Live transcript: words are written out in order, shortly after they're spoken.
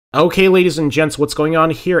Okay, ladies and gents, what's going on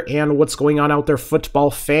here and what's going on out there,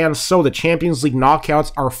 football fans? So the Champions League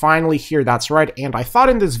knockouts are finally here, that's right, and I thought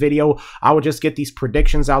in this video I would just get these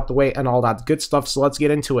predictions out the way and all that good stuff, so let's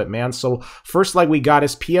get into it, man. So first leg we got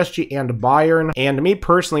is PSG and Bayern, and me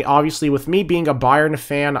personally, obviously, with me being a Bayern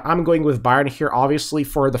fan, I'm going with Bayern here, obviously.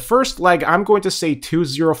 For the first leg, I'm going to say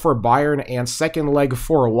 2-0 for Bayern, and second leg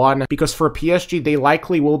 4-1, because for PSG, they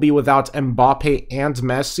likely will be without Mbappe and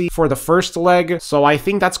Messi for the first leg, so I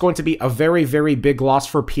think that's going to be a very, very big loss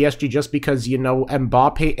for PSG just because, you know,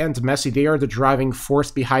 Mbappe and Messi, they are the driving force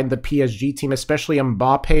behind the PSG team, especially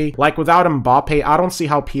Mbappe. Like, without Mbappe, I don't see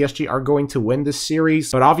how PSG are going to win this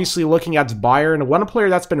series. But obviously, looking at Bayern, one player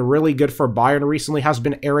that's been really good for Bayern recently has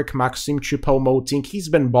been Eric Maxim Choupo-Moting. He's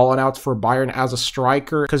been balling out for Bayern as a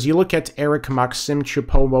striker, because you look at Eric Maxim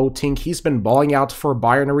Choupo-Moting, he's been balling out for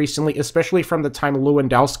Bayern recently, especially from the time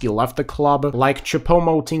Lewandowski left the club. Like,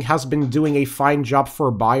 Choupo-Moting has been doing a fine job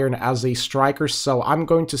for Bayern as a striker, so I'm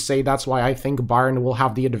going to say that's why I think Bayern will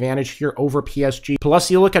have the advantage here over PSG. Plus,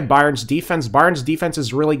 you look at Bayern's defense. Bayern's defense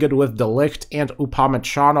is really good with De Ligt and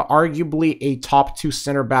Upamecano, arguably a top two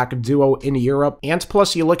center-back duo in Europe. And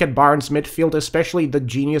plus, you look at Bayern's midfield, especially the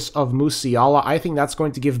genius of Musiala. I think that's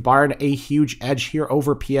going to give Bayern a huge edge here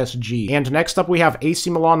over PSG. And next up, we have AC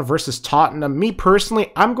Milan versus Tottenham. Me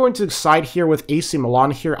personally, I'm going to side here with AC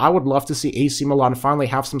Milan here. I would love to see AC Milan finally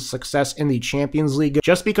have some success in the Champions League,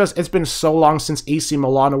 just because it's been so long since AC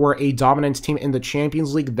Milan were a dominant team in the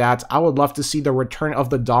Champions League that I would love to see the return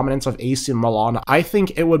of the dominance of AC Milan. I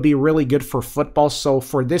think it would be really good for football, so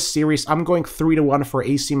for this series, I'm going 3-1 for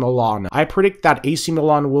AC Milan. I predict that AC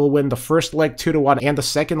Milan will win the first leg 2-1 and the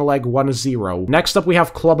second leg 1-0. Next up, we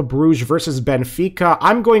have Club Brugge versus Benfica.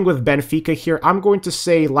 I'm going with Benfica here. I'm going to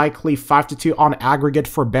say likely 5-2 on aggregate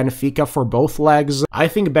for Benfica for both legs. I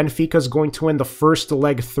think Benfica is going to win the first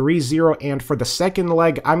leg 3-0, and for the second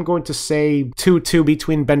leg, I'm going to say 2-2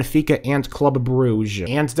 between Benfica and Club Brugge.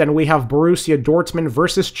 And then we have Borussia Dortmund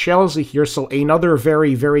versus Chelsea here, so another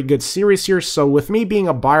very, very good series here. So with me being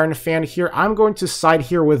a Bayern fan here, I'm going to side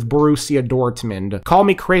here with Borussia Dortmund. Call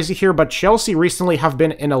me crazy here, but Chelsea recently have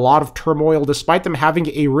been in a lot of turmoil despite them having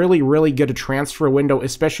a really, really good transfer window,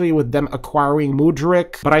 especially with them acquiring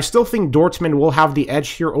Mudryk. But I still think Dortmund will have the edge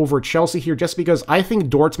here over Chelsea here, just because I think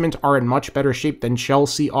Dortmund are in much better shape than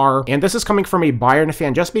Chelsea are. And this is coming from a Bayern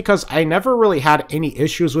fan, just because I never really had any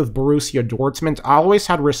issues with Borussia Dortmund. I always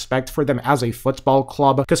had respect for them as a football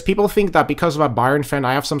club, because people think that because of a Bayern fan,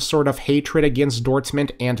 I have some sort of hatred against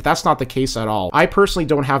Dortmund, and that's not the case at all. I personally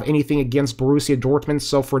don't have anything against Borussia Dortmund,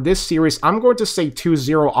 so for this series, I'm going to say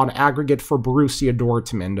 2-0 on aggregate for Borussia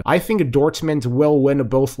Dortmund. I think Dortmund will win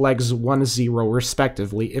both legs 1-0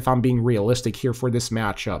 respectively, if I'm being realistic here for this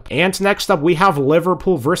matchup. And next up, we have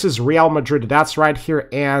Liverpool versus Real Madrid. That's right here,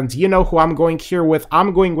 and you know who I'm going here with?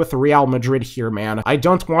 I'm going with Real Madrid here, man. I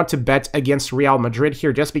don't want to bet against Real Madrid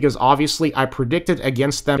here just because obviously I predicted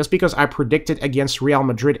against them, just because I predicted against Real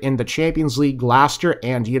Madrid in the Champions League last year,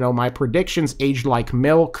 and you know, my predictions aged like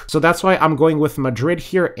milk. So that's why I'm going with Madrid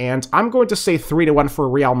here, and I'm going to say 3-1 for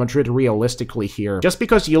Real Madrid realistically here. Just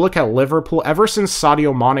because you look at Liverpool, ever since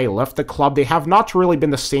Sadio Mane left the club, they have not really been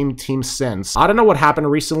the same team since. I don't know what happened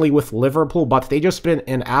recently with Liverpool, but they just been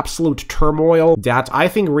in absolute turmoil that I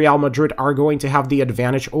think Real Madrid are going to have the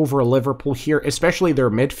advantage over Liverpool here, especially their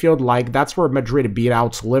midfield. Like, that's where Madrid beat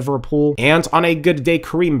out Liverpool. And on a good day,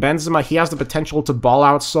 Karim Benzema, he has the potential to ball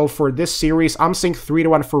out. So for this series, I'm saying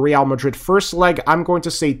 3-1 for Real Madrid. First leg, I'm going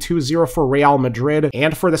to say 2-0 for Real Madrid.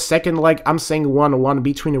 And for the second leg, I'm saying 1-1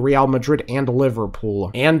 between Real Madrid and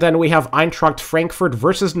Liverpool. And then we have Eintracht Frankfurt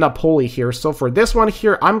versus Napoli here. So for this one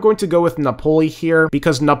here, I'm going to go with Napoli here,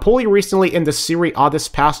 because Napoli recently in the Serie A this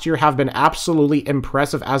past year have been absolutely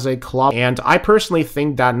impressive as a club. And I personally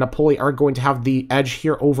think that Napoli are going to have the edge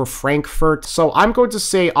here over Frankfurt. So I'm going to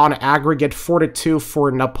say on aggregate 4-2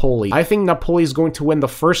 for Napoli. I think Napoli is going to win the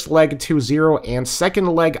first leg 2-0, and second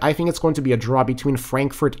leg, I think it's going to be a draw between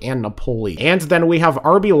Frankfurt and Napoli. And then we have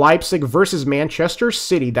RB Leipzig versus Manchester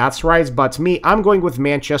City. That's right, but me, I'm going with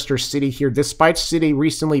Manchester City here, despite City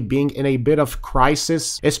recently being in a bit of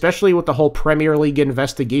crisis, especially with the whole Premier League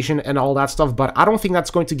investigation and all that stuff, but I don't think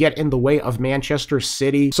that's going to get in the way of Manchester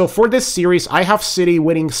City. So for this series, I have City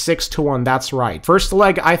winning 6-1. That's right. First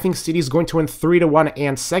leg, I think City is going to win 3-1,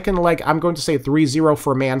 and second leg, I'm going to say 3-0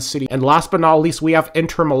 for Man City. And last but not least, we have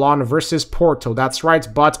Inter Milan versus Porto. That's right,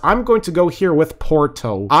 but I'm going to go here with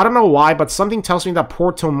Porto. I don't know why, but something tells me that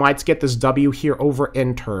Porto might get this W here over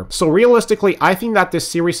Inter. So realistically, I think that this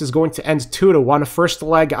series is going to end 2-1. First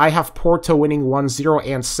leg, I have Porto winning 1-0,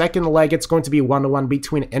 and second leg, it's going to be 1-1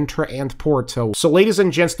 between Inter and Porto. So ladies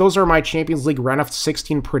and gents, those are my Champions League round of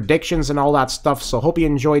 16 predictions and all that stuff. stuff. So hope you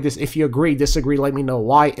enjoyed this. If you agree, disagree, let me know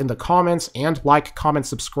why in the comments, and like, comment,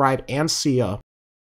 subscribe, and see ya.